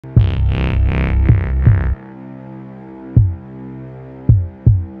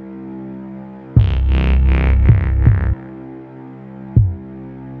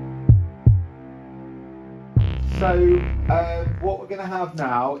So what we're going to have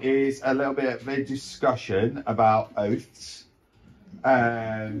now is a little bit of a discussion about oaths,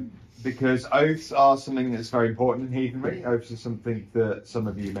 because oaths are something that's very important in heathenry. Oaths are something that some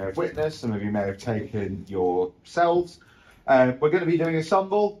of you may have witnessed, some of you may have taken yourselves. We're going to be doing a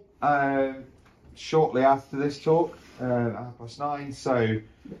stumble shortly after this talk, at 9:30. So,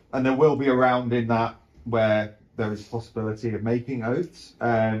 and there will be a round in that where there is a possibility of making oaths.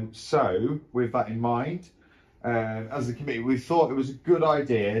 So, with that in mind, as a committee, we thought it was a good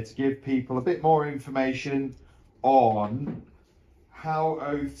idea to give people a bit more information on how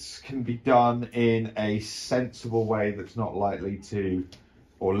oaths can be done in a sensible way that's not likely to,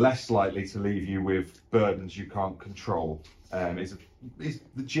 or less likely to, leave you with burdens you can't control. Is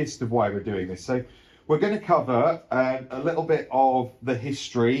the gist of why we're doing this. So we're going to cover a little bit of the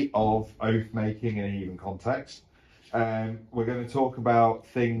history of oath making in a heathen context. We're going to talk about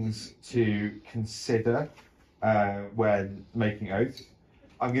things to consider when making oaths.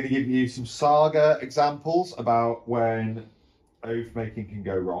 I'm going to give you some saga examples about when oath making can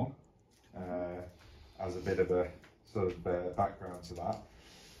go wrong, as a bit of a sort of background to that.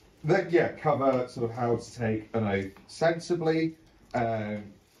 Then cover sort of how to take an oath sensibly, and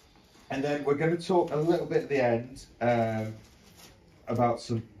then we're going to talk a little bit at the end about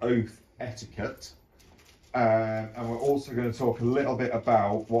some oath etiquette, and we're also going to talk a little bit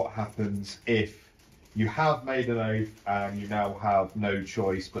about what happens if you have made an oath and you now have no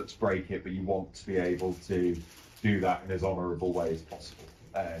choice but to break it, but you want to be able to do that in as honourable way as possible.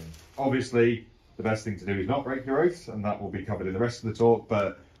 Obviously, the best thing to do is not break your oaths, and that will be covered in the rest of the talk,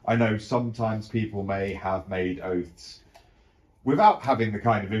 but I know sometimes people may have made oaths without having the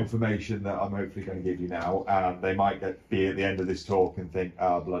kind of information that I'm hopefully going to give you now, and they might be at the end of this talk and think,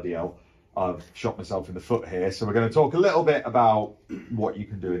 bloody hell, I've shot myself in the foot here. So we're going to talk a little bit about what you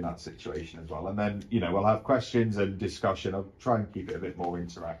can do in that situation as well. And then, we'll have questions and discussion. I'll try and keep it a bit more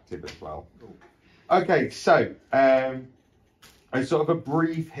interactive as well. Okay, so a sort of a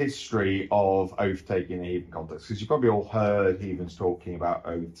brief history of oath taking in a heathen context, because you've probably all heard heathens talking about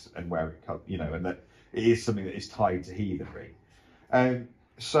oaths and where it comes, and that it is something that is tied to heathenry.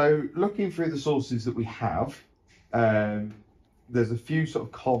 So looking through the sources that we have, there's a few sort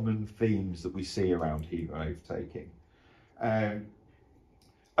of common themes that we see around heathen oath taking.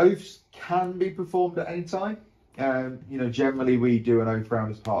 Oaths can be performed at any time. Generally we do an oath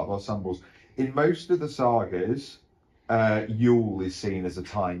round as part of our stumbles. In most of the sagas, Yule is seen as a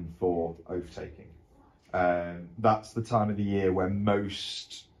time for oath taking. That's the time of the year where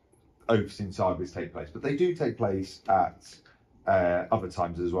most oaths in sagas take place, but they do take place at other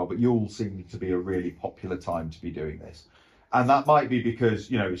times as well. But Yule seems to be a really popular time to be doing this, and that might be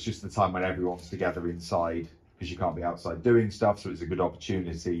because it's just the time when everyone's together inside, because you can't be outside doing stuff, so it's a good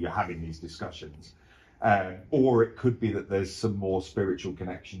opportunity. You're having these discussions. Or it could be that there's some more spiritual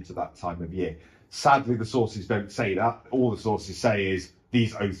connection to that time of year. Sadly, the sources don't say that. All the sources say is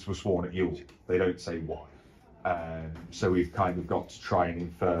these oaths were sworn at Yule. They don't say why. So we've kind of got to try and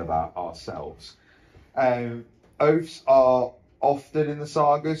infer that ourselves. Oaths are often in the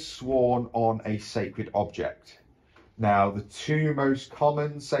sagas sworn on a sacred object. Now, the two most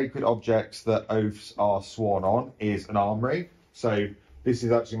common sacred objects that oaths are sworn on is an arm ring. So this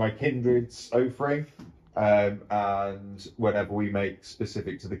is actually my kindred's oath ring, and whenever we make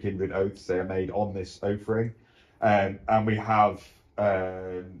specific to the kindred oaths, they are made on this oath ring. And we have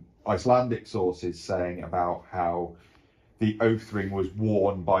Icelandic sources saying about how the oath ring was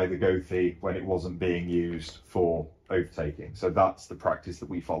worn by the Gothi when it wasn't being used for oath taking. So that's the practice that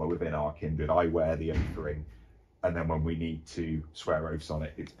we follow within our kindred. I wear the oath ring, and then when we need to swear oaths on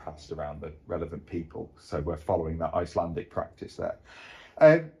it, it's passed around the relevant people. So we're following that Icelandic practice there.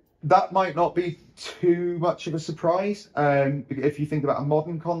 That might not be too much of a surprise. If you think about a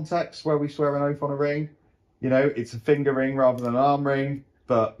modern context where we swear an oath on a ring, it's a finger ring rather than an arm ring,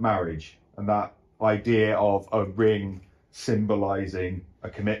 but marriage. And that idea of a ring symbolizing a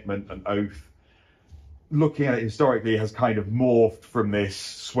commitment, an oath, looking at it historically, has kind of morphed from this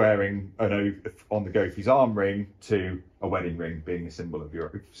swearing an oath on the Gothi's arm ring to a wedding ring being a symbol of your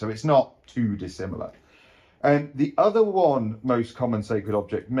oath. So it's not too dissimilar. And the other one most common sacred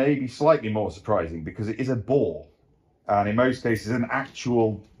object may be slightly more surprising, because it is a boar, and in most cases an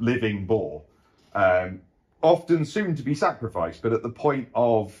actual living boar, often soon to be sacrificed. But at the point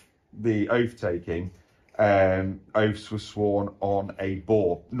of the oath taking, oaths were sworn on a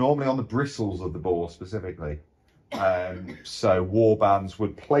boar, normally on the bristles of the boar specifically. So war bands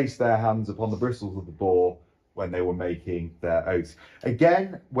would place their hands upon the bristles of the boar when they were making their oaths.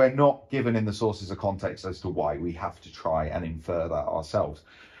 Again, we're not given in the sources a context as to why. We have to try and infer that ourselves.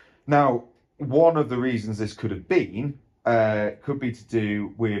 Now, one of the reasons this could have been could be to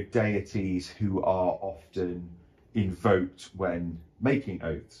do with deities who are often invoked when making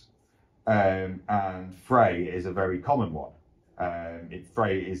oaths. And Frey is a very common one.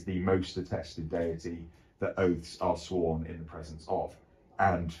 Frey is the most attested deity that oaths are sworn in the presence of.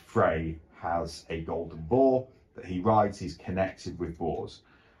 And Frey has a golden boar that he rides. He's connected with boars.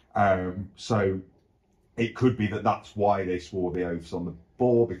 So it could be that that's why they swore the oaths on the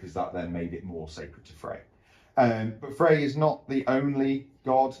boar, because that then made it more sacred to Frey. But Frey is not the only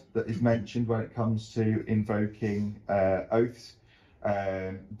god that is mentioned when it comes to invoking oaths.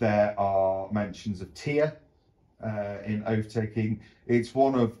 There are mentions of Tyr in oath-taking. It's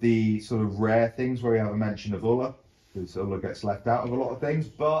one of the sort of rare things where we have a mention of Ulla, because Ulla gets left out of a lot of things,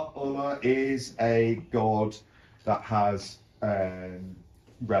 but Ulla is a god that has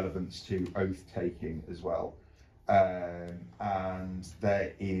relevance to oath-taking as well. And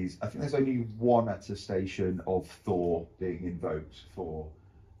there is, I think there's only one attestation of Thor being invoked for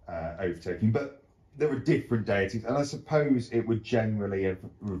oath-taking, but there are different deities, and I suppose it would generally have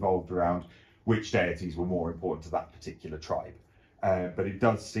revolved around which deities were more important to that particular tribe. But it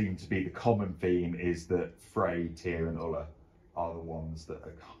does seem to be the common theme is that Frey, Tyr and Ulla are the ones that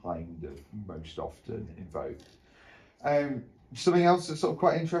are kind of most often invoked. Something else that's sort of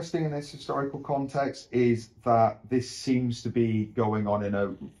quite interesting in this historical context is that this seems to be going on in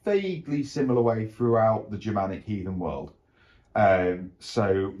a vaguely similar way throughout the Germanic heathen world.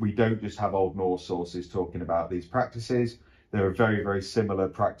 So we don't just have Old Norse sources talking about these practices. There are very, very similar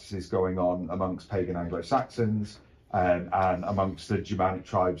practices going on amongst pagan Anglo-Saxons and amongst the Germanic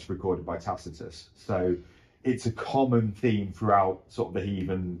tribes recorded by Tacitus. So it's a common theme throughout sort of the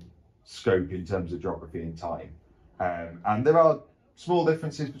heathen scope in terms of geography and time. And there are small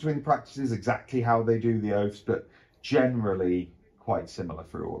differences between the practices, exactly how they do the oaths, but generally quite similar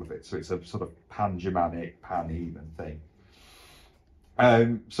through all of it. So it's a sort of pan-Germanic, pan-heathen thing.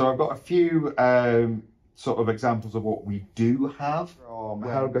 So I've got a few sort of examples of what we do have from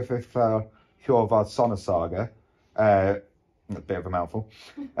Helga Hjorvad Sonnesaga. A bit of a mouthful.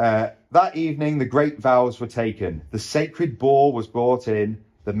 That evening, the great vows were taken. The sacred boar was brought in.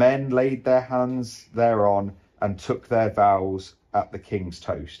 The men laid their hands thereon and took their vows at the king's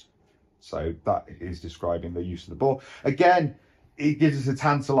toast. So that is describing the use of the boar. Again, it gives us a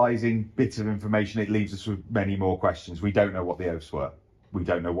tantalising bit of information. It leaves us with many more questions. We don't know what the oaths were. We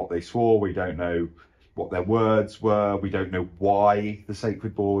don't know what they swore. We don't know what their words were. We don't know why the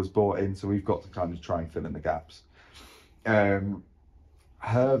sacred boar was brought in. So we've got to kind of try and fill in the gaps. Hervara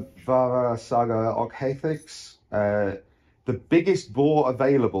Saga Okhethix. The biggest boar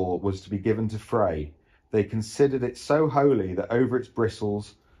available was to be given to Frey. They considered it so holy that over its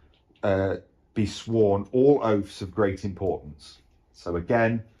bristles be sworn all oaths of great importance. So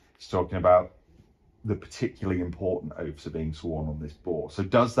again, it's talking about the particularly important oaths are being sworn on this boar. So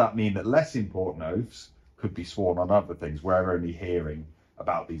does that mean that less important oaths could be sworn on other things? We're only hearing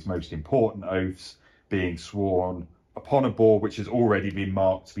about these most important oaths being sworn upon a boar which has already been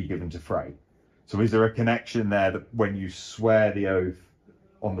marked to be given to Frey. So is there a connection there that when you swear the oath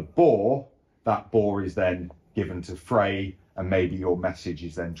on the boar, that boar is then given to Frey, and maybe your message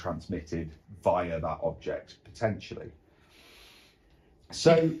is then transmitted via that object, potentially?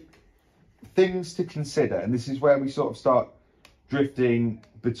 So things to consider, and this is where we sort of start drifting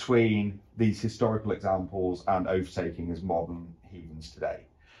between these historical examples and oath-taking as modern heathens today.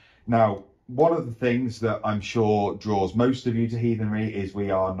 Now, one of the things that I'm sure draws most of you to heathenry is we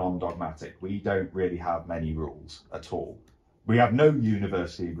are non-dogmatic. We don't really have many rules at all. We have no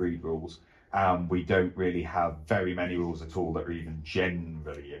universally agreed rules, and we don't really have very many rules at all that are even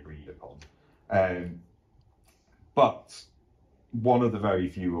generally agreed upon. But one of the very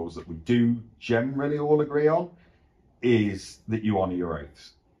few rules that we do generally all agree on is that you honour your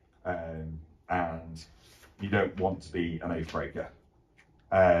oaths, and you don't want to be an oath breaker.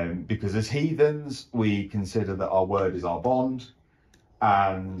 Because as heathens, we consider that our word is our bond,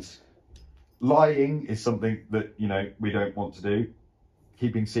 and lying is something that, you know, we don't want to do.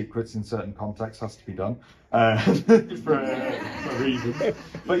 Keeping secrets in certain contexts has to be done for a reason.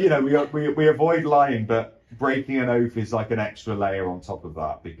 But, you know, we avoid lying, but breaking an oath is like an extra layer on top of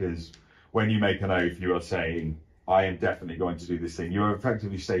that, because when you make an oath, you are saying, I am definitely going to do this thing. You are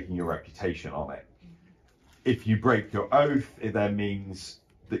effectively staking your reputation on it. If you break your oath, it then means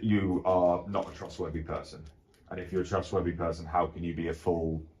that you are not a trustworthy person. And if you're a trustworthy person, how can you be a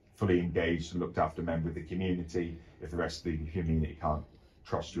fully engaged and looked after member of the community if the rest of the community can't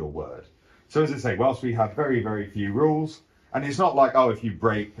trust your word? So as I say, whilst we have very, very few rules, And it's not like, oh, if you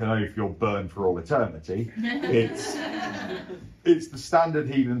break an oath, you'll burn for all eternity. It's the standard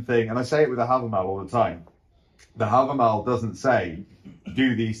heathen thing, and I say it with the Havamal all the time. The Havamal doesn't say,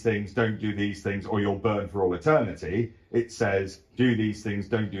 do these things, don't do these things, or you'll burn for all eternity. It says, do these things,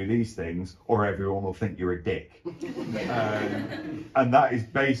 don't do these things, or everyone will think you're a dick. And that is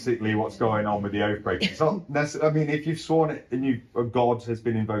basically what's going on with the oath breaking. It's not necessarily, I mean, if you've sworn it and a god has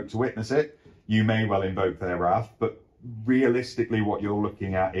been invoked to witness it, you may well invoke their wrath, but realistically what you're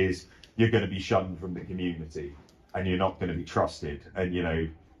looking at is you're going to be shunned from the community, and you're not going to be trusted. And, you know,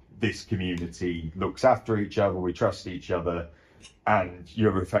 this community looks after each other, we trust each other, and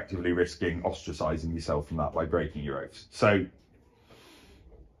you're effectively risking ostracizing yourself from that by breaking your oaths. So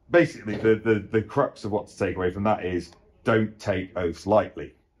basically the crux of what to take away from that is don't take oaths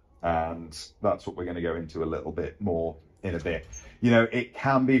lightly. And that's what we're going to go into a little bit more in a bit. You know, it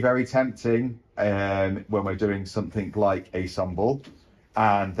can be very tempting when we're doing something like a sumbul,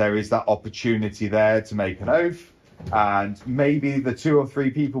 and there is that opportunity there to make an oath. And maybe the 2 or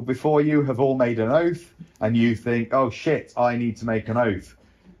 3 people before you have all made an oath, and you think, oh shit, I need to make an oath.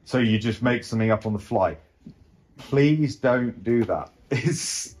 So you just make something up on the fly. Please don't do that.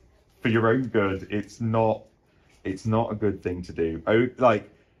 It's for your own good. It's not a good thing to do. Like,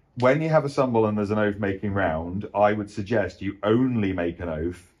 when you have a sumbul and there's an oath making round, I would suggest you only make an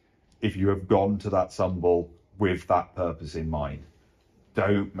oath if you have gone to that sumbul with that purpose in mind.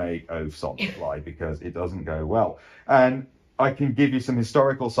 Don't make oaths on the fly, because it doesn't go well. And I can give you some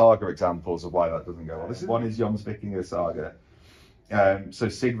historical saga examples of why that doesn't go well. One is Jomsvikinga saga. So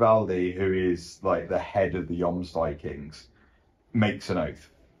Sigvaldi, who is like the head of the Jomsvikings, makes an oath.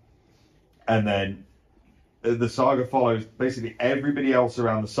 And then the saga follows, basically everybody else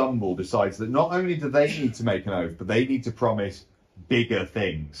around the sumbul decides that not only do they need to make an oath, but they need to promise bigger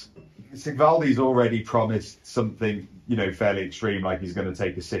things. Sigvaldi's already promised something, you know, fairly extreme, like he's going to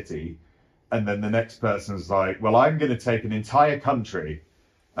take a city. And then the next person's like, well, I'm going to take an entire country.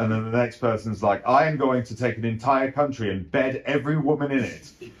 And then the next person's like, I am going to take an entire country and bed every woman in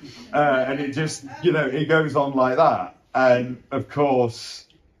it. And it just, you know, it goes on like that. And of course,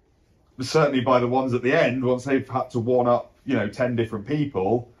 certainly by the ones at the end, once they've had to one up, you know, 10 different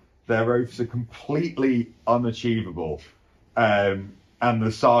people, their oaths are completely unachievable. And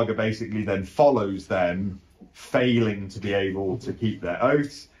the saga basically then follows them failing to be able to keep their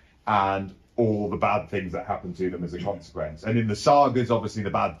oaths, and all the bad things that happen to them as a consequence. And in the sagas, obviously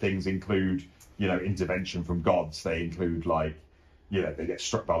the bad things include, you know, intervention from gods. They include, like, you know, they get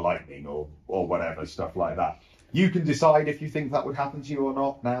struck by lightning or whatever, stuff like that. You can decide if you think that would happen to you or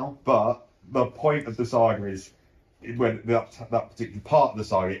not now, but the point of the saga is, when that particular part of the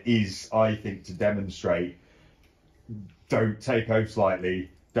saga is, I think, to demonstrate, don't take oaths lightly.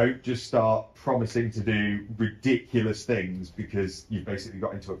 Don't just start promising to do ridiculous things because you've basically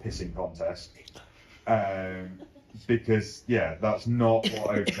got into a pissing contest. Because, yeah, that's not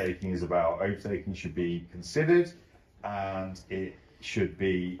what oath taking is about. Oath taking should be considered, and it should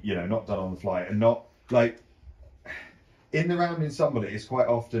be, you know, not done on the fly, and not like in the round in somebody. It's quite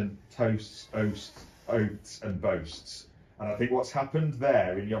often toasts, oaths, and boasts. And I think what's happened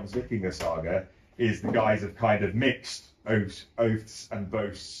there in Jomsvikinga saga is the guys have kind of mixed oaths and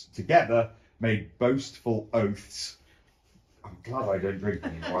boasts together, made boastful oaths. I'm glad I don't drink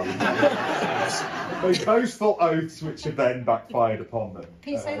anymore. Made boastful oaths, which have then backfired upon them.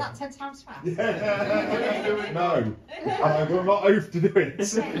 Can you say that 10 times fast? No, I will not oath to do it.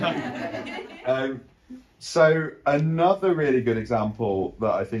 So another really good example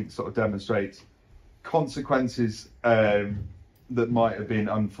that I think sort of demonstrates consequences that might have been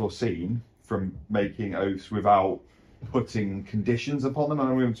unforeseen from making oaths without putting conditions upon them, and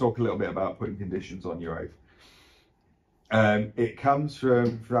I'm going to talk a little bit about putting conditions on your oath. It comes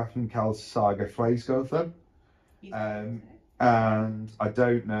from Rafnkal's saga Freysgotha, and I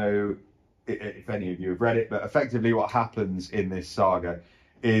don't know if any of you have read it, but effectively what happens in this saga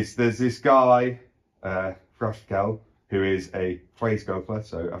is there's this guy, Rafnkal, who is a Freysgotha,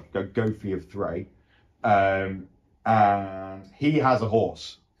 so a Gothi of Threy, and he has a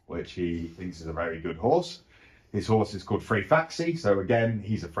horse, which he thinks is a very good horse. His horse is called Freyfaxi, so again,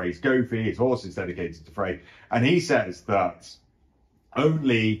 he's a Frey's Gothi, his horse is dedicated to Frey, and he says that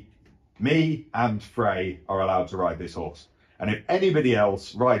only me and Frey are allowed to ride this horse, and if anybody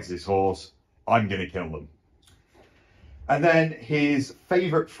else rides this horse, I'm going to kill them. And then his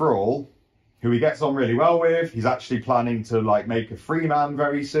favourite thrall, who he gets on really well with, he's actually planning to like make a free man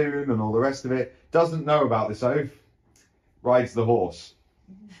very soon and all the rest of it, doesn't know about this oath, rides the horse.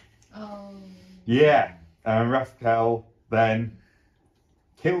 Oh. Yeah, and Rafnkel then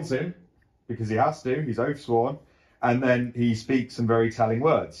kills him because he has to, he's oath sworn, And then he speaks some very telling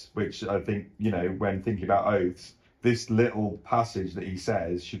words, which I think, when thinking about oaths, this little passage that he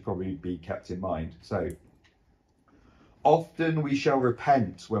says should probably be kept in mind. So, often we shall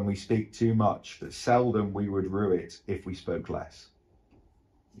repent when we speak too much, but seldom we would rue it if we spoke less.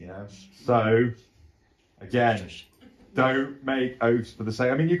 So, again, don't make oaths for the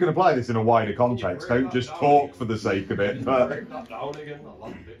sake. I mean, you can apply this in a wider context. Don't just talk for the sake of it. But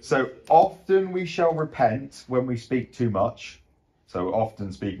so often we shall repent when we speak too much. So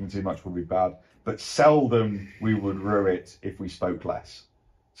often speaking too much will be bad, but seldom we would rue it if we spoke less.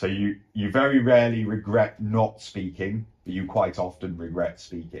 So you very rarely regret not speaking, but you quite often regret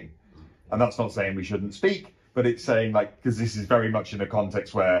speaking. And that's not saying we shouldn't speak, but it's saying, because this is very much in a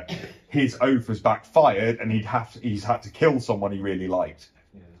context where his oath has backfired and he's had to kill someone he really liked.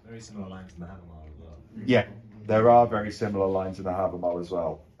 Yeah, there's very similar lines in the Havamar as well. Yeah, there are very similar lines in the Havamar as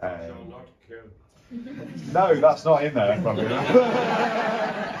well. Shall not kill. No, that's not in there, probably.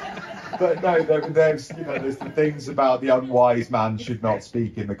 But no, there's the things about the unwise man should not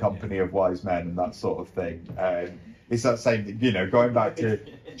speak in the company of wise men and that sort of thing. It's that same thing, going back to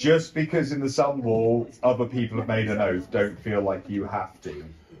just because in the Sunwall other people have made an oath, don't feel like you have to.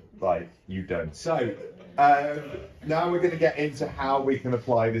 You don't. So, now we're going to get into how we can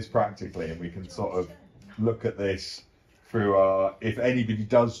apply this practically, and we can sort of look at this through if anybody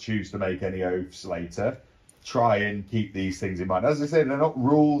does choose to make any oaths later, try and keep these things in mind. As I said, they're not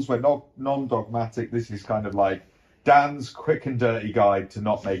rules, we're not non-dogmatic. This is kind of like Dan's quick and dirty guide to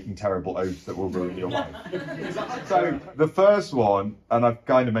not making terrible oaths that will ruin your life. So the first one, and I've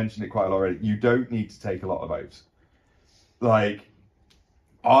kind of mentioned it quite a lot already, you don't need to take a lot of oaths.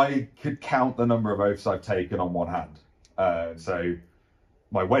 I could count the number of oaths I've taken on one hand. So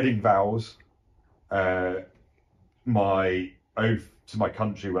my wedding vows, my oath to my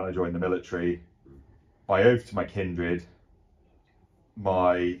country when I joined the military, my oath to my kindred,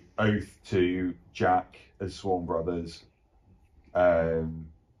 my oath to Jack as sworn brothers, and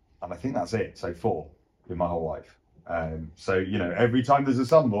I think that's it. So 4 in my whole life. So every time there's a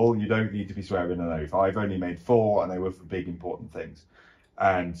Sunwall, you don't need to be swearing an oath. I've only made 4, and they were for big important things.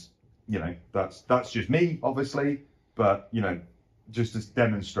 And that's just me, obviously, but just to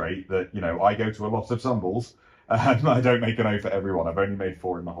demonstrate that I go to a lot of Sunwalls, and I don't make an oath for everyone. I've only made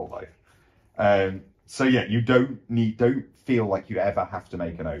 4 in my whole life. So yeah, you don't feel like you ever have to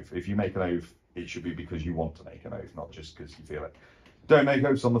make an oath. If you make an oath, it should be because you want to make an oath, not just because you feel it. Don't make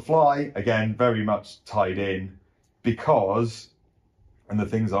oaths on the fly. Again, very much tied in, because, and the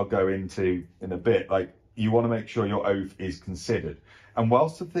things I'll go into in a bit, you want to make sure your oath is considered. And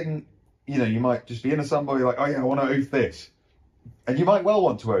whilst the thing, you might just be in a Sunwall, you're like, oh yeah, I want to oath this. And you might well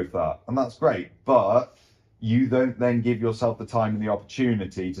want to oath that, and that's great, but you don't then give yourself the time and the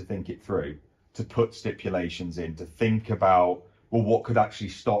opportunity to think it through, to put stipulations in, to think about, well, what could actually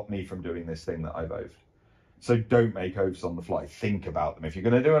stop me from doing this thing that I've oathed? So don't make oaths on the fly. Think about them. If you're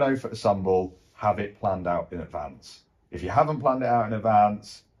going to do an oath at a Sunwall, have it planned out in advance. If you haven't planned it out in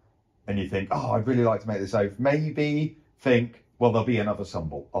advance and you think, oh, I'd really like to make this oath, maybe think, well, there'll be another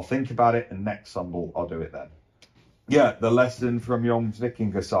Sunwall. I'll think about it, and next Sunwall, I'll do it then. Yeah, the lesson from Jom's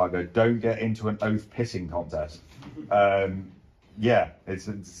Vikinga saga, don't get into an oath pissing contest. Yeah, it's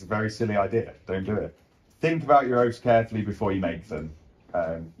a very silly idea. Don't do it. Think about your oaths carefully before you make them.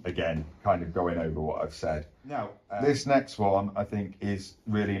 Again, kind of going over what I've said. Now, this next one I think is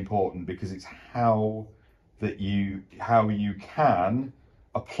really important, because it's how you can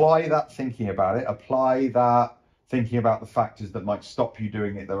apply that thinking about it, apply that thinking about the factors that might stop you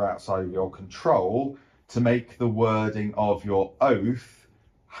doing it that are outside of your control, to make the wording of your oath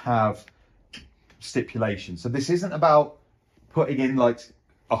have stipulations. So this isn't about putting in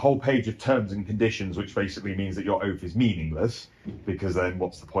a whole page of terms and conditions, which basically means that your oath is meaningless, because then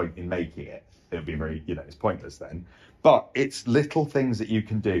what's the point in making it? It'll be very, it's pointless then. But it's little things that you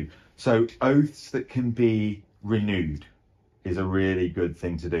can do. So oaths that can be renewed is a really good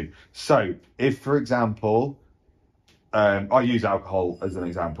thing to do. So if, for example, I use alcohol as an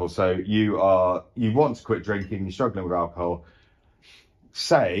example. So you want to quit drinking, you're struggling with alcohol.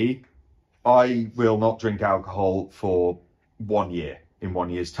 Say, I will not drink alcohol for 1 year. In 1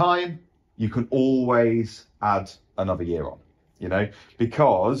 year's time, you can always add another year on,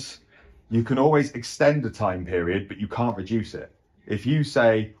 because you can always extend a time period, but you can't reduce it. If you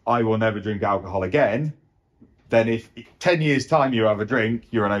say, I will never drink alcohol again, then if 10 years time you have a drink,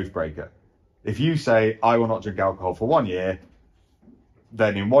 you're an oath breaker. If you say, I will not drink alcohol for 1 year,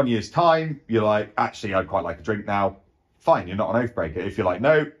 then in 1 year's time, you're like, actually, I'd quite like a drink now. Fine, you're not an oath breaker. If you're like,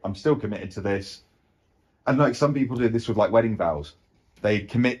 no, I'm still committed to this. And some people do this with wedding vows. They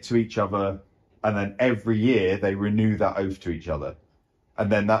commit to each other and then every year they renew that oath to each other.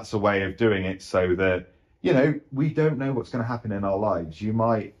 And then that's a way of doing it so that, you know, we don't know what's going to happen in our lives. You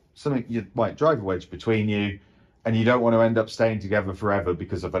might drive a wedge between you, and you don't want to end up staying together forever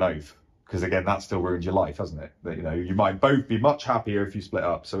because of an oath. Because again, that still ruins your life, hasn't it? That, you know, you might both be much happier if you split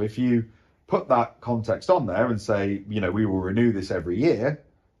up. So if you put that context on there and say, you know, we will renew this every year,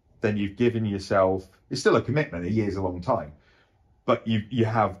 then you've given yourself, it's still a commitment, a year's a long time, but you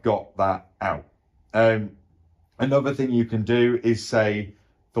have got that out. Another thing you can do is say,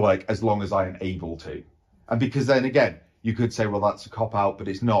 for like, as long as I am able to. And because then again, you could say, well, that's a cop out, but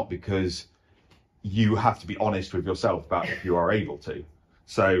it's not, because you have to be honest with yourself about if you are able to.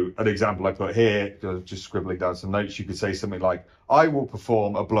 So an example I put here, just scribbling down some notes, you could say something like, I will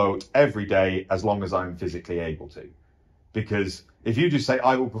perform a bloat every day as long as I'm physically able to. Because if you just say,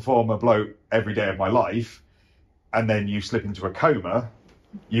 I will perform a bloat every day of my life, and then you slip into a coma,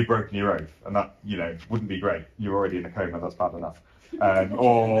 you've broken your oath. And that, you know, wouldn't be great. You're already in a coma, that's bad enough.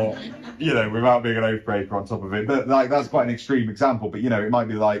 Or, you know, without being an oath breaker on top of it. But like, that's quite an extreme example. But, you know, it might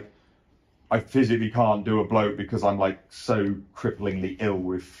be like, I physically can't do a bloat because I'm like so cripplingly ill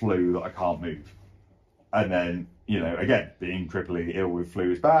with flu that I can't move. And then, you know, again, being cripplingly ill with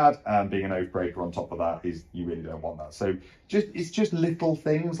flu is bad, and being an oath breaker on top of that is, you really don't want that. So it's just little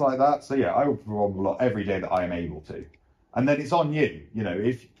things like that. So yeah, I will perform a lot every day that I am able to. And then it's on you. You know,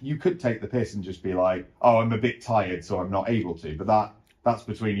 if you could take the piss and just be like, oh, I'm a bit tired, so I'm not able to. But that's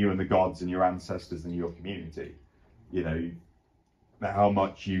between you and the gods and your ancestors and your community. You know, how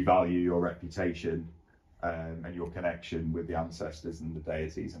much you value your reputation and your connection with the ancestors and the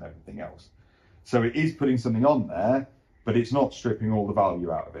deities and everything else. So it is putting something on there, but it's not stripping all the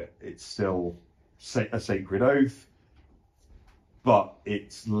value out of it. It's still a sacred oath, but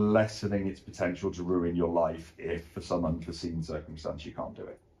it's lessening its potential to ruin your life if for some unforeseen circumstance you can't do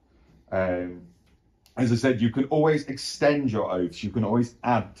it. As I said, you can always extend your oaths, you can always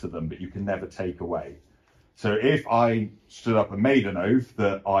add to them, but you can never take away. So if I stood up and made an oath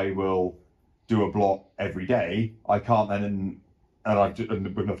that I will do a blot every day, I can't then,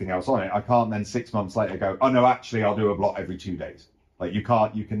 and with nothing else on it, I can't then 6 months later go, oh no, actually I'll do a blot every 2 days. Like you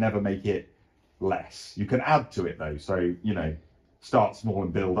can never make it less. You can add to it though. So, you know, start small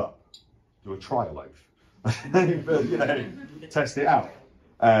and build up. Do a trial oath. But, you know, test it out.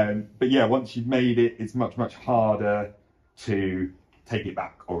 But yeah, once you've made it, it's much, much harder to take it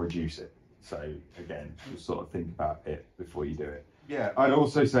back or reduce it. So again, just sort of think about it before you do it. Yeah, I'd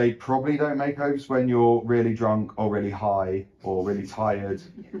also say probably don't make oaths when you're really drunk or really high or really tired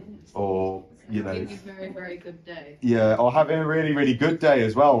or, you know. A very, very good day. Yeah, or having a really, really good day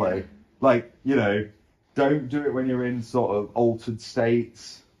as well, though. Like, you know, don't do it when you're in sort of altered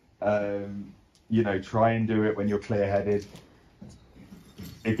states. You know, try and do it when you're clear-headed.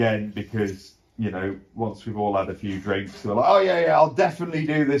 Again, because, you know, once we've all had a few drinks, we're like, oh yeah, I'll definitely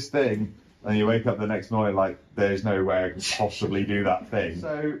do this thing. And you wake up the next morning like, there's no way I can possibly do that thing.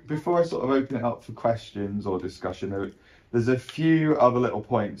 So before I sort of open it up for questions or discussion, there's a few other little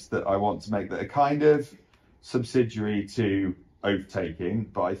points that I want to make that are kind of subsidiary to oath taking,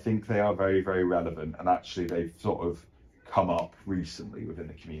 but I think they are very, very relevant, and actually they've sort of come up recently within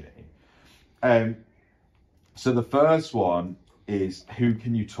the community. So the first one is, who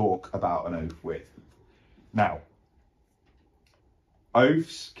can you talk about an oath with? Now,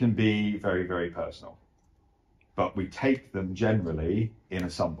 oaths can be very, very personal, but we take them generally in a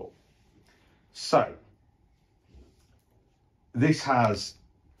sumble. So this has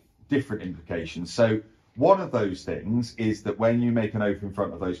different implications. So one of those things is that when you make an oath in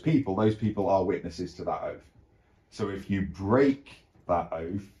front of those people are witnesses to that oath. So if you break that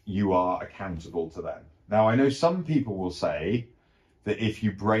oath, you are accountable to them. Now, I know some people will say that if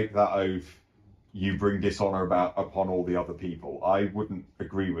you break that oath, you bring dishonor upon all the other people. I wouldn't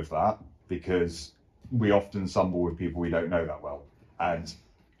agree with that, because we often stumble with people we don't know that well. And,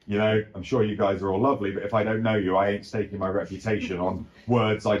 you know, I'm sure you guys are all lovely, but if I don't know you, I ain't staking my reputation on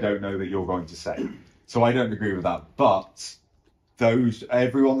words I don't know that you're going to say. So I don't agree with that. But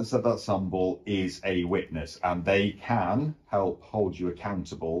everyone that's at that stumble is a witness, and they can help hold you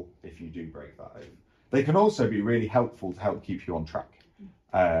accountable if you do break that oath. They can also be really helpful to help keep you on track.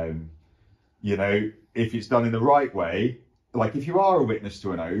 You know, if it's done in the right way, like if you are a witness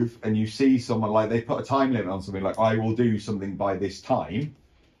to an oath and you see someone, like they put a time limit on something, like I will do something by this time,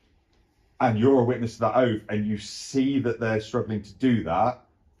 and you're a witness to that oath and you see that they're struggling to do that,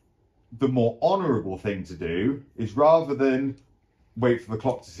 the more honourable thing to do is, rather than wait for the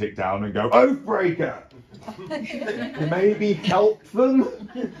clock to tick down and go, oath breaker, maybe help them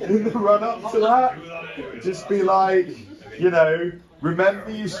in the run up to that. Just be like, you know,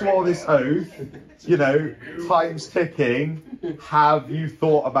 remember you swore this oath, you know, time's ticking. Have you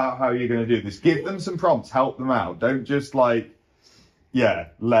thought about how you're going to do this? Give them some prompts, help them out. Don't just like, yeah,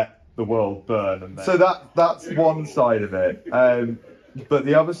 let the world burn. And so that's one side of it. But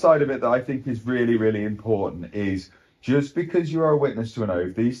the other side of it that I think is really, really important is just because you are a witness to an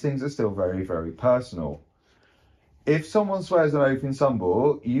oath, these things are still very, very personal. If someone swears an oath in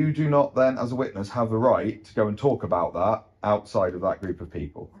Sumbul, you do not then, as a witness, have the right to go and talk about that outside of that group of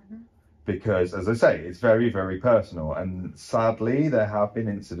people. Because, as I say, it's very, very personal. And sadly, there have been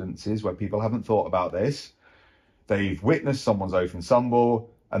incidences where people haven't thought about this. They've witnessed someone's oath in Sumbul,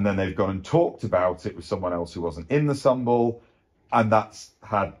 and then they've gone and talked about it with someone else who wasn't in the Sumbul, and that's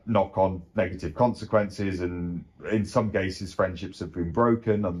had knock-on negative consequences, and in some cases, friendships have been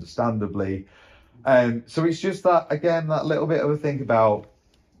broken, understandably. So it's just that, again, that little bit of a think about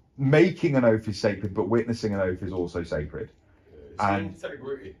making an oath is sacred, but witnessing an oath is also sacred. And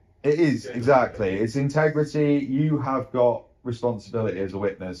integrity. It is, exactly. It's integrity. You have got responsibility as a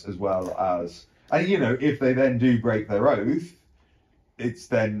witness as well as, and you know, if they then do break their oath, it's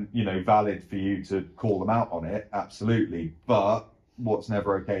then, you know, valid for you to call them out on it, absolutely. But what's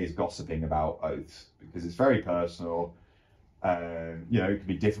never okay is gossiping about oaths, because it's very personal. You know, it can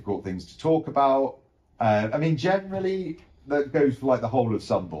be difficult things to talk about. I mean, generally, that goes for like the whole of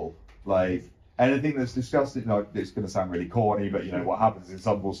Sumbul. Like, anything that's discussed, you know, it's going to sound really corny, but you know, what happens in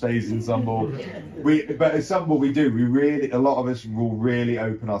Sumbul stays in Sumbul. But in Sumbul, a lot of us will really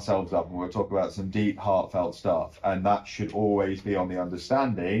open ourselves up and we'll talk about some deep, heartfelt stuff. And that should always be on the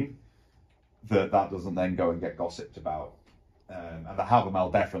understanding that that doesn't then go and get gossiped about. And the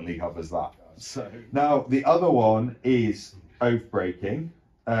Havamal definitely covers that. So now the other one is oath breaking,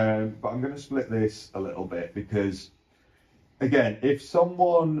 but I'm going to split this a little bit because, again, if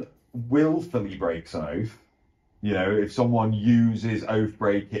someone willfully breaks an oath, you know, if someone uses oath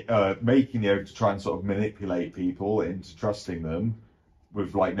breaking, making the oath to try and sort of manipulate people into trusting them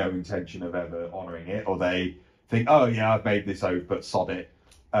with like no intention of ever honouring it, or they think, oh yeah, I've made this oath, but sod it,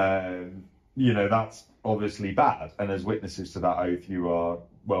 you know, that's obviously bad. And as witnesses to that oath, you are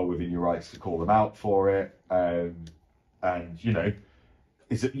well within your rights to call them out for it. And you know,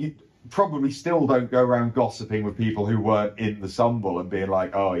 you probably still don't go around gossiping with people who weren't in the Sumbul and being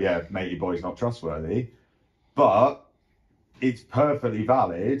like, oh yeah, matey boy's not trustworthy. But it's perfectly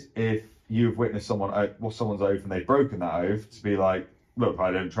valid if you've witnessed someone's oath and they've broken that oath to be like, look, I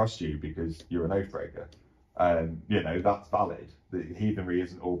don't trust you because you're an oath breaker. You know, that's valid. The heathenry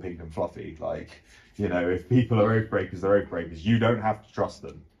isn't all pink and fluffy. Like, you know, if people are oath breakers, they're oath breakers. You don't have to trust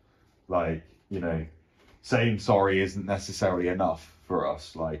them. Like, you know, saying sorry isn't necessarily enough for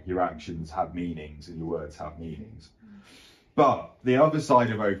us. Like, your actions have meanings and your words have meanings. But the other side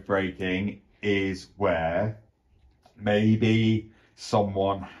of oath breaking is where maybe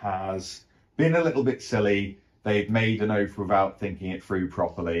someone has been a little bit silly. They've made an oath without thinking it through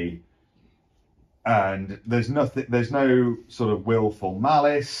properly. And there's no sort of willful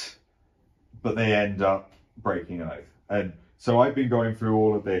malice, but they end up breaking an oath. And so I've been going through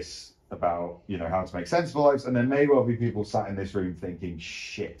all of this about, you know, how to make sensible oaths, and there may well be people sat in this room thinking,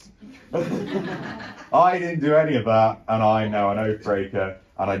 shit, I didn't do any of that, and I'm now an oath breaker,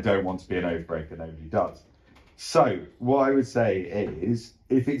 and I don't want to be an oath breaker, nobody does. So what I would say is,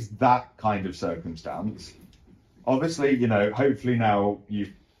 if it's that kind of circumstance, obviously, you know, hopefully now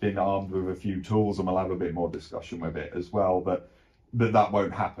you've been armed with a few tools, and we'll have a bit more discussion with it as well, but that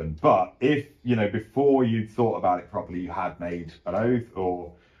won't happen. But if, you know, before you thought about it properly, you had made an oath,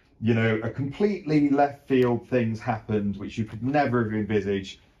 or, you know, a completely left field things happened which you could never have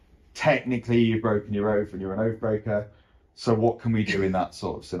envisaged, technically you've broken your oath and you're an oath breaker. So what can we do in that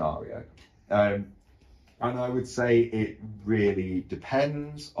sort of scenario? And I would say it really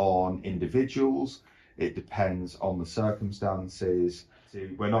depends on individuals. It depends on the circumstances.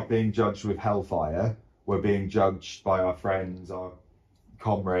 We're not being judged with hellfire. We're being judged by our friends, our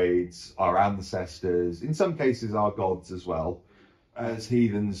comrades, our ancestors, in some cases our gods as well. As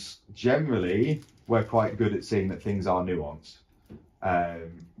heathens, generally, we're quite good at seeing that things are nuanced.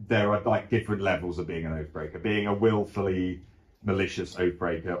 There are like different levels of being an oath breaker. Being a willfully malicious oath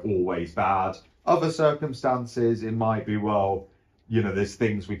breaker, always bad. Other circumstances, it might be, well, you know, there's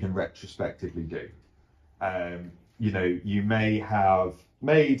things we can retrospectively do. You know, you may have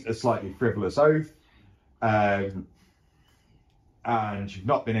made a slightly frivolous oath, and you've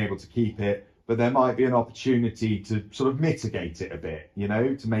not been able to keep it, but there might be an opportunity to sort of mitigate it a bit, you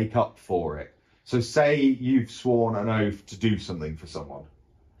know, to make up for it. So say you've sworn an oath to do something for someone,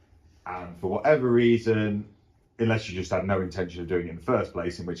 and for whatever reason, unless you just had no intention of doing it in the first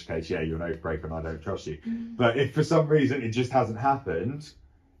place, in which case, yeah, you're an oath breaker and I don't trust you. But if for some reason it just hasn't happened,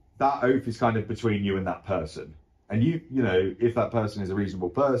 that oath is kind of between you and that person. And you know, if that person is a reasonable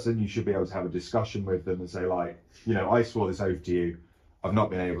person, you should be able to have a discussion with them and say, like, you know, I swore this oath to you, I've not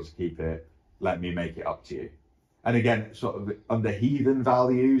been able to keep it, let me make it up to you. And again, sort of under heathen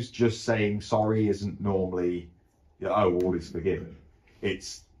values, just saying sorry isn't normally, you know, oh, all is forgiven.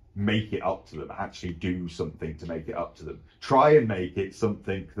 It's make it up to them, actually do something to make it up to them. Try and make it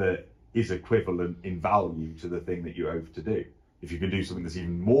something that is equivalent in value to the thing that you oath to do. If you can do something that's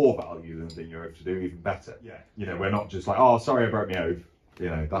even more value than the thing you're oath to do, even better. Yeah. You know, we're not just like, oh, sorry, I broke my oath. You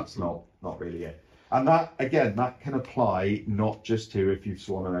know, that's not really it. And that, again, that can apply not just to if you've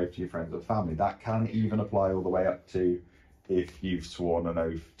sworn an oath to your friends or family. That can even apply all the way up to if you've sworn an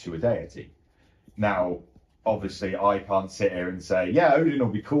oath to a deity. Now, obviously, I can't sit here and say, yeah, Odin will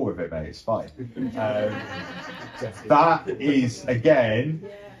be cool with it, mate, it's fine. That is, again...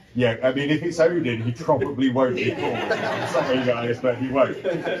 Yeah, I mean, if it's Odin, he probably won't be cool. Sorry, guys, but he won't.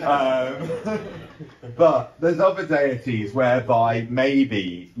 But there's other deities whereby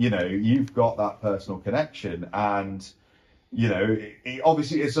maybe, you know, you've got that personal connection, and, you know,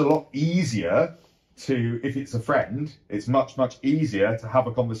 obviously it's a lot easier to, if it's a friend, it's much, much easier to have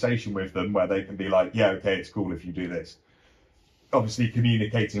a conversation with them where they can be like, yeah, okay, it's cool if you do this. Obviously,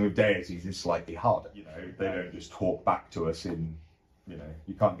 communicating with deities is slightly harder. You know, they don't just talk back to us in... You know,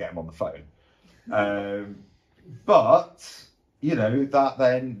 you can't get them on the phone. But, you know, that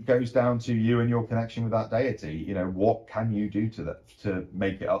then goes down to you and your connection with that deity. You know, what can you do to them to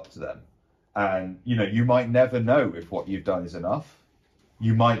make it up to them? And, you know, you might never know if what you've done is enough.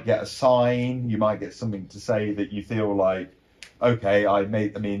 You might get a sign, you might get something to say that you feel like, okay, I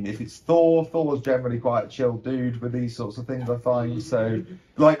mean, if it's Thor's generally quite a chill dude with these sorts of things, I find. So,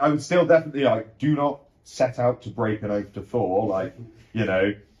 like, I would still definitely, like, do not set out to break an oath to Thor, like, you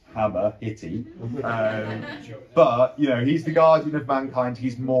know, hammer, hitty. But, you know, he's the guardian of mankind.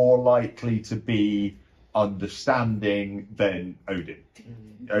 He's more likely to be understanding than Odin.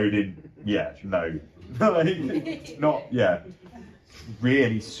 Odin, yeah, no. Not, yeah.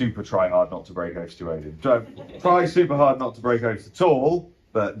 Really super try hard not to break oaths to Odin. Try super hard not to break oaths at all,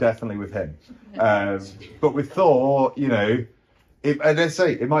 but definitely with him. But with Thor, you know, and let's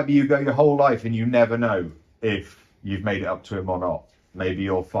say it might be you go your whole life and you never know if you've made it up to him or not. Maybe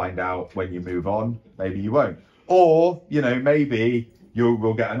you'll find out when you move on, maybe you won't. Or, you know, maybe you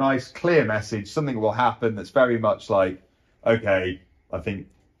will get a nice clear message, something will happen that's very much like, okay, I think,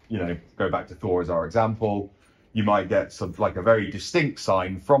 you know, go back to Thor as our example, you might get some, like a very distinct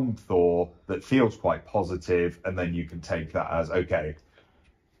sign from Thor that feels quite positive, and then you can take that as, okay,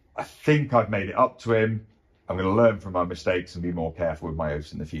 I think I've made it up to him, I'm going to learn from my mistakes and be more careful with my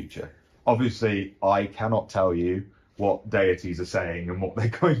oaths in the future. Obviously, I cannot tell you what deities are saying and what they're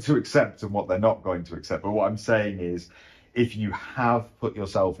going to accept and what they're not going to accept. But what I'm saying is, if you have put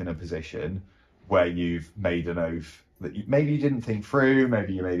yourself in a position where you've made an oath that maybe you didn't think through,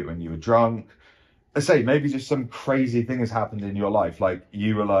 maybe you made it when you were drunk, let's say maybe just some crazy thing has happened in your life, like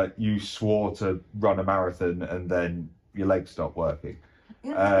you swore to run a marathon and then your legs stopped working.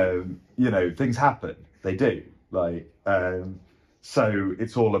 You know, things happen. They do. Like, so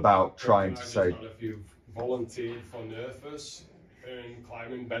it's all about trying to say. If you've volunteered for Nerfus and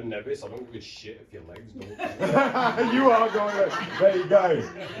climbing Ben Nevis, I don't give a shit if your legs don't. You are going. There you go.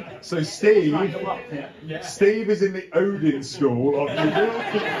 So Steve is in the Odin school of the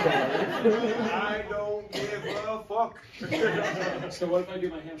I don't give a fuck. So what if I do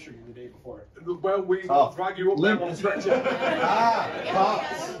my hamstring the day before? Well, we will drag you up there on stretcher.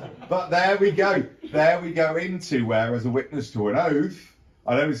 But there we go. There we go into where, as a witness to an oath,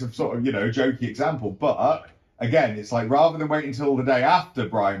 I know it's a sort of, you know, jokey example, but again, it's like rather than waiting until the day after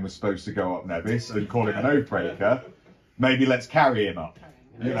Brian was supposed to go up Nevis and call him an oath breaker, maybe let's carry him up.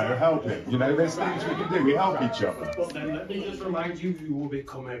 You know, help him. You know, there's things we can do. We help each other. But then let me just remind you, you will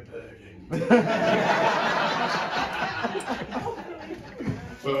become a burden.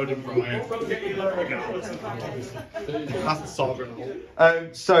 Burden from my That's the sovereign.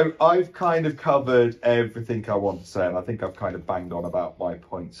 So I've kind of covered everything I want to say, and I think I've kind of banged on about my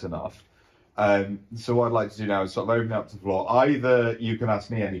points enough. So what I'd like to do now is sort of open up to the floor. Either you can ask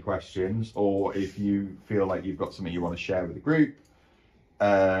me any questions, or if you feel like you've got something you want to share with the group,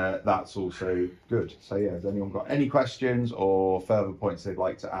 that's also good. So yeah, has anyone got any questions or further points they'd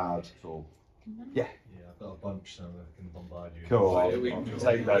like to add? Or yeah. Yeah, I've got a bunch, so I can bombard you. Cool. I'll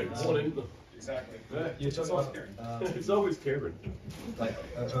take notes. Exactly. It's always Kieran. Like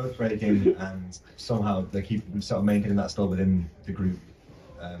oath breaking, and somehow they keep sort of maintaining that still within the group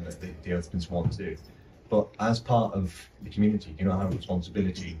that the oath's been sworn to do. But as part of the community, do you not have a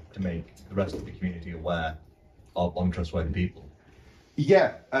responsibility to make the rest of the community aware of untrustworthy people?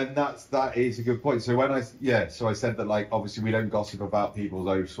 Yeah, and that is a good point. So so I said that, like, obviously we don't gossip about people's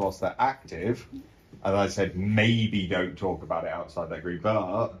oaths whilst they're active, and I said maybe don't talk about it outside that group. But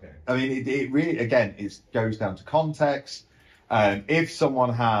Okay. I mean, it really, again, it goes down to context. If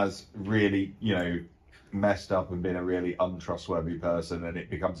someone has really, messed up and been a really untrustworthy person, and it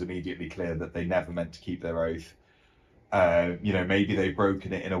becomes immediately clear that they never meant to keep their oath, maybe they've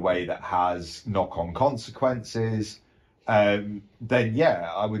broken it in a way that has knock-on consequences. Then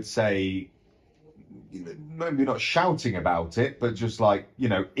yeah, I would say maybe not shouting about it, but just like,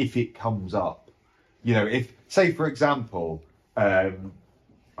 if it comes up, if, say, for example, I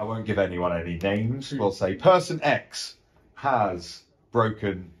won't give anyone any names, we'll say person X has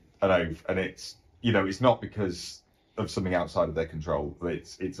broken an oath, and it's not because of something outside of their control,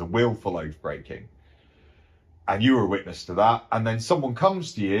 it's a willful oath breaking, and you were a witness to that, and then someone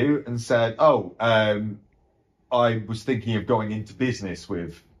comes to you and said, I was thinking of going into business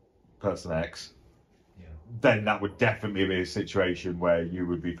with person X, then that would definitely be a situation where you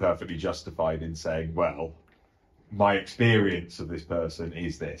would be perfectly justified in saying, well, my experience of this person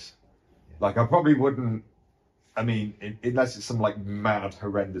is this. Like, I probably wouldn't, I mean, unless it's some like mad,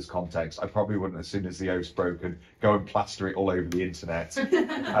 horrendous context, I probably wouldn't, as soon as the oath's broken, go and plaster it all over the internet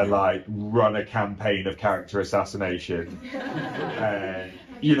and like run a campaign of character assassination.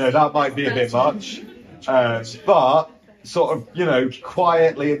 That might be a bit much. But sort of,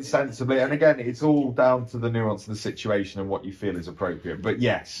 quietly and sensibly, and again, it's all down to the nuance of the situation and what you feel is appropriate. But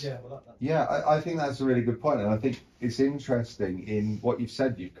yes. I think that's a really good point, and I think it's interesting in what you've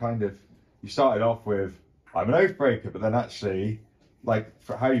said. You started off with, I'm an oath breaker, but then actually, like,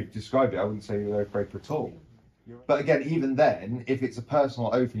 for how you've described it, I wouldn't say you're an oath breaker at all. But again, even then, if it's a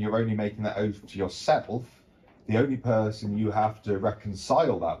personal oath and you're only making that oath to yourself, the only person you have to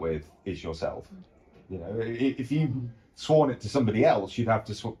reconcile that with is yourself. If you sworn it to somebody else, you'd have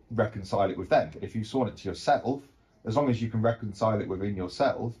to reconcile it with them. But if you've sworn it to yourself, as long as you can reconcile it within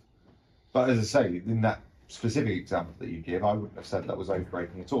yourself. But as I say, in that specific example that you give, I wouldn't have said that was oath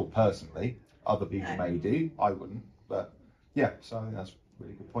breaking at all, personally. Other people may do, I wouldn't. But yeah, so I think that's a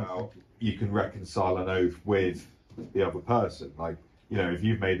really good point. Well, you can reconcile an oath with the other person. Like, if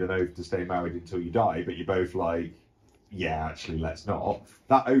you've made an oath to stay married until you die, but you're both like, yeah, actually, let's not.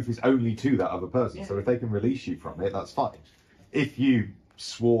 That oath is only to that other person. Yeah. So if they can release you from it, that's fine. If you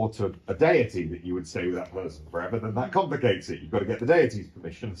swore to a deity that you would stay with that person forever, then that complicates it. You've got to get the deity's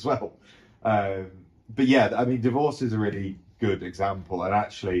permission as well. But yeah, I mean, divorce is a really good example, and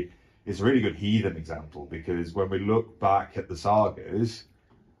actually, it's a really good heathen example, because when we look back at the sagas,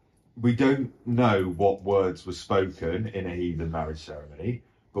 we don't know what words were spoken in a heathen marriage ceremony.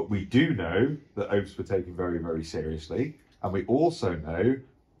 But we do know that oaths were taken very, very seriously. And we also know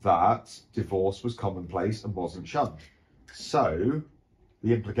that divorce was commonplace and wasn't shunned. So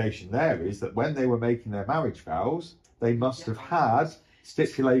the implication there is that when they were making their marriage vows, they must have had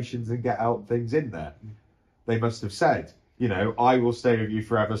stipulations and get out things in there. They must have said, I will stay with you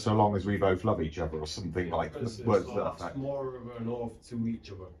forever so long as we both love each other, or something like words to that effect. More of an oath to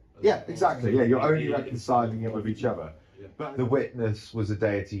each other. Yeah, exactly. Yeah, you're only reconciling it with each other. But the witness was a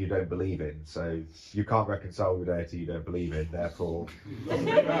deity you don't believe in, so you can't reconcile with a deity you don't believe in, therefore...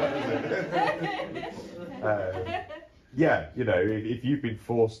 if you've been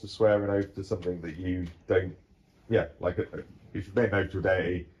forced to swear an oath to something that you don't... if you've made an oath to a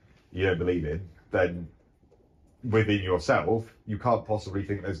deity you don't believe in, then within yourself, you can't possibly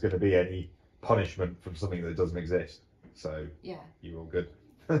think there's going to be any punishment from something that doesn't exist. So, you're all good.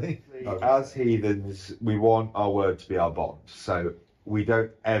 As heathens, we want our word to be our bond. So we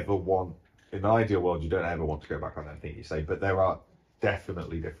don't ever want, in an ideal world, you don't ever want to go back on anything you say, but there are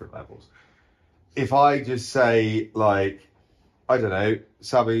definitely different levels. If I just say, like, I don't know,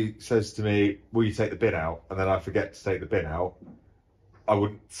 Sabby says to me, will you take the bin out? And then I forget to take the bin out, I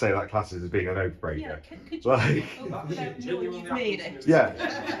wouldn't say that classes as being an oath breaker. Yeah, could like, yeah,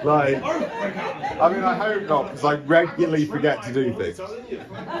 like, I mean, I hope not, because I regularly forget to do things.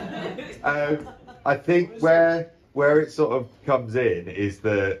 I think where it sort of comes in is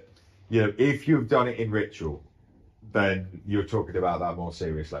that, if you've done it in ritual, then you're talking about that more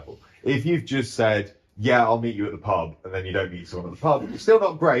serious level. If you've just said, yeah, I'll meet you at the pub, and then you don't meet someone at the pub, it's still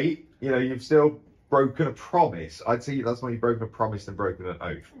not great. You've still broken a promise. I'd say that's when you've broken a promise and broken an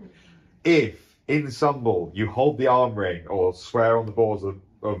oath. If in Sumble you hold the arm ring or swear on the balls of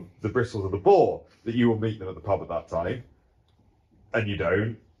the bristles of the boar that you will meet them at the pub at that time, and you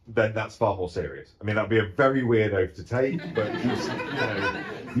don't, then that's far more serious. I mean, that'd be a very weird oath to take, but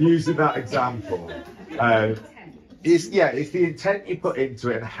using that example, It's the intent you put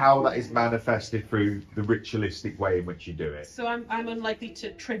into it and how that is manifested through the ritualistic way in which you do it. So I'm unlikely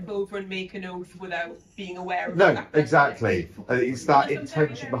to trip over and make an oath without being aware of No, that. exactly. It's that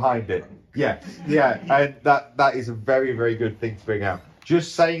intention behind it. Yeah, and that is a very, very good thing to bring out.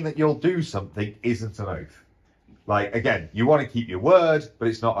 Just saying that you'll do something isn't an oath. Like, again, you want to keep your word, but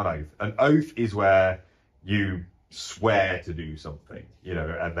it's not an oath. An oath is where you swear to do something, you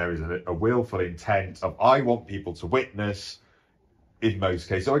know, and there is a willful intent of, I want people to witness, in most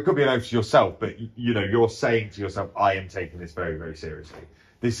cases. So it could be an oath to yourself, but, you know, you're saying to yourself, I am taking this very, very seriously.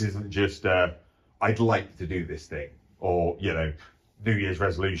 This isn't just, I'd like to do this thing, or, you know, New Year's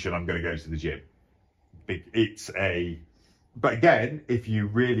resolution, I'm going to go to the gym. But again, if you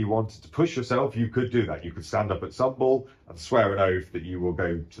really wanted to push yourself, you could do that. You could stand up at Sumble and swear an oath that you will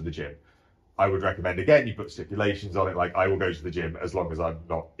go to the gym. I would recommend, again, you put stipulations on it, like, I will go to the gym as long as I'm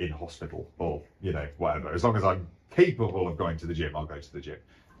not in hospital, or, you know, whatever. As long as I'm capable of going to the gym, I'll go to the gym.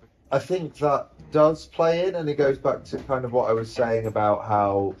 I think that does play in, and it goes back to kind of what I was saying about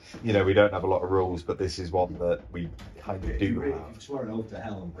how, you know, we don't have a lot of rules, but this is one that we kind of do have. If you swear an oath to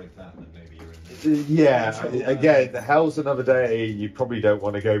hell and break that, then maybe you're in. Yeah, again, hell's another day. You probably don't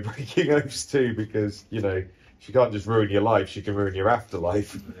want to go breaking oaths too, because, you know, she can't just ruin your life, she can ruin your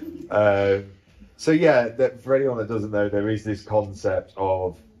afterlife. So yeah, for anyone that doesn't know, there is this concept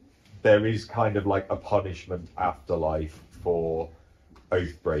of, there is kind of like a punishment afterlife for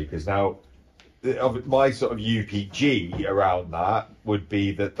oath breakers. Now, my sort of UPG around that would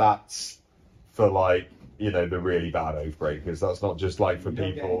be that that's for, like, you know, the really bad oath breakers. That's not just like for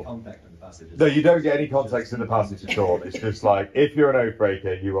people. No, you don't get any context in the passage at all. It's just like, if you're an oath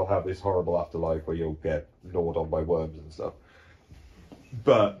breaker, you will have this horrible afterlife where you'll get gnawed on by worms and stuff.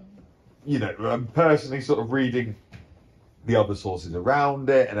 But, you know, I'm personally sort of reading the other sources around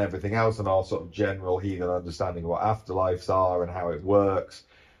it and everything else, and our sort of general heathen understanding of what afterlives are and how it works.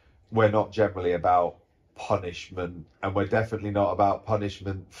 We're not generally about punishment, and we're definitely not about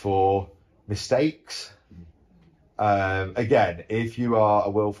punishment for mistakes. Again, if you are a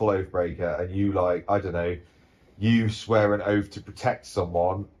willful oath breaker and you, like, I don't know, you swear an oath to protect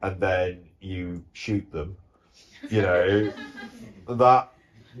someone and then you shoot them, you know, that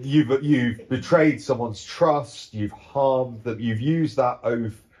you've betrayed someone's trust, you've harmed them, you've used that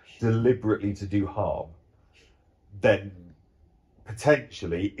oath deliberately to do harm, then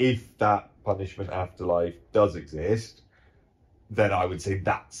potentially, if that punishment afterlife does exist, then I would say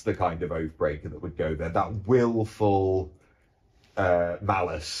that's the kind of oath breaker that would go there. That willful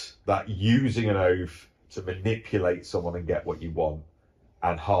malice, that using an oath to manipulate someone and get what you want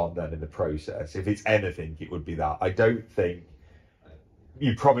and harm them in the process. If it's anything, it would be that. I don't think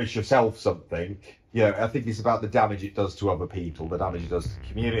you promise yourself something. You know, I think it's about the damage it does to other people, the damage it does to the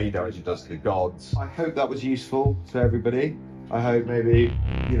community, the damage it does to the gods. I hope that was useful to everybody. I hope maybe,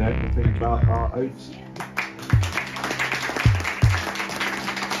 you know, we'll think about our oaths.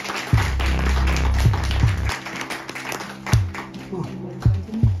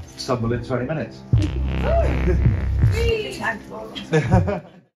 Stumble in 20 minutes.